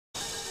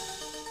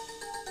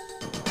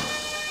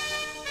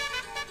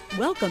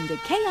Welcome to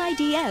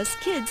K.I.D.S.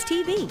 Kids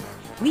TV.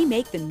 We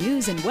make the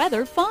news and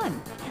weather fun.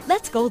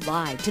 Let's go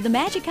live to the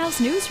Magic House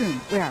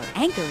newsroom where our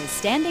anchor is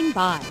standing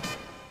by.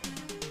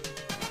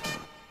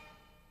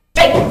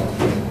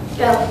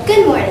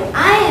 Good morning.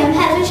 I am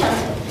Heather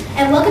Shelton,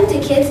 and welcome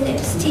to Kids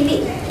News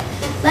TV.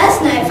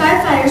 Last night,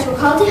 firefighters were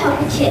called to help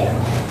a kid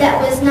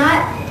that was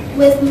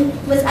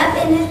up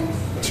in a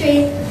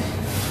tree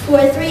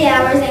for 3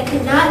 hours and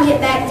could not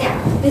get back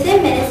down.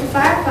 Within minutes, the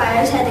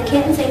firefighters had the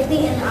kitten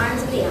safely in the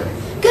arms of the owner.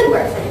 Good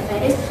work,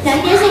 firefighters. Now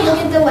here's a look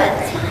at the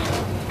weather.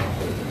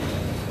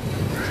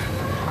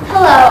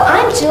 Hello,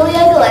 I'm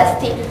Julia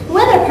Gillespie,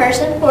 weather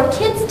person for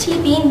Kids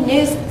TV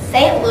News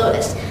St.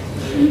 Louis.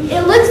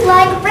 It looks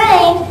like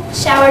rain.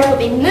 Showers will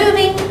be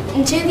moving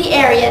into the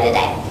area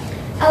today.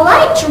 A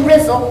light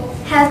drizzle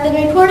has been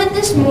reported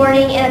this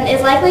morning and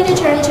is likely to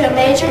turn into a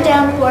major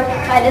downpour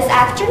by this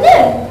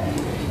afternoon.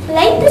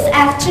 Late this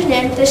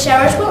afternoon, the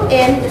showers will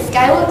end, the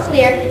sky will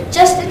clear,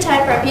 just in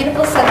time for a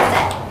beautiful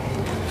sunset.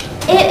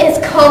 It is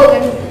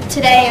cold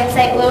today in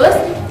St. Louis.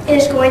 It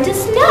is going to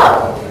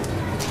snow.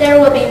 There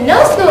will be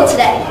no school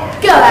today.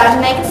 Go out and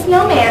make a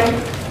snowman.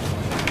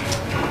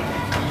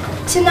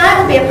 Tonight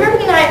will be a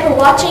perfect night for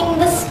watching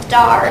the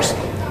stars.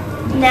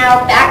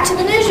 Now back to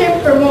the newsroom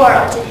for more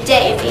on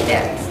today's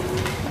events.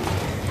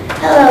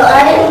 Hello,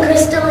 I am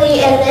Crystal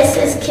Lee and this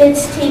is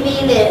Kids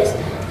TV News.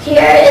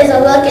 Here is a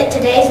look at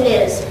today's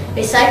news.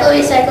 Recycle,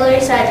 recycle,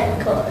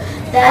 recycle.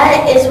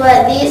 That is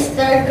what these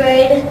third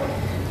graders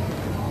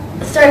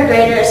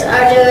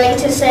are doing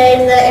to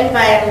save the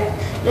environment.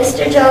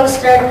 Mr. Jones'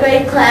 third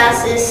grade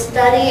class is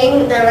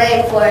studying the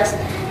rainforest.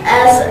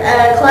 As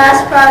a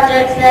class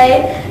project,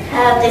 they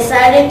have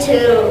decided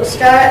to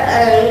start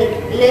a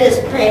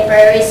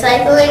newspaper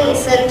recycling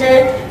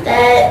center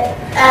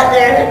at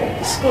their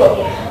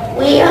school.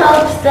 We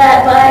hope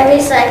that by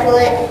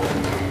recycling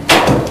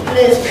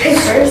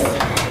newspapers,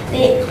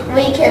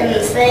 we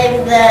can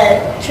save the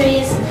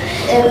trees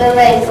in the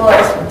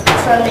rainforest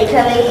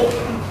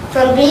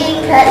from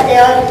being cut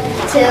down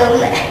to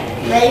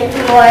make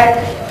more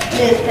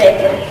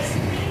newspapers,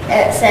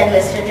 said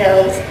Mr.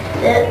 Jones.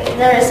 The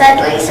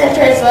recycling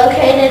center is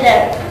located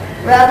at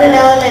Robin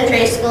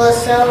Elementary School,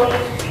 so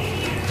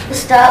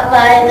stop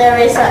by and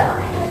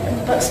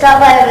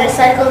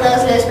recycle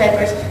those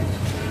newspapers.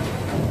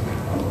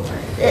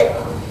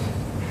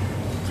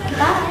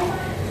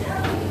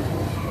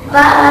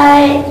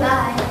 Bye.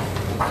 Bye.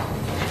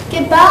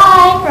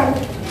 Goodbye.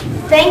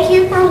 Thank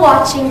you for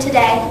watching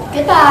today.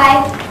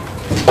 Goodbye.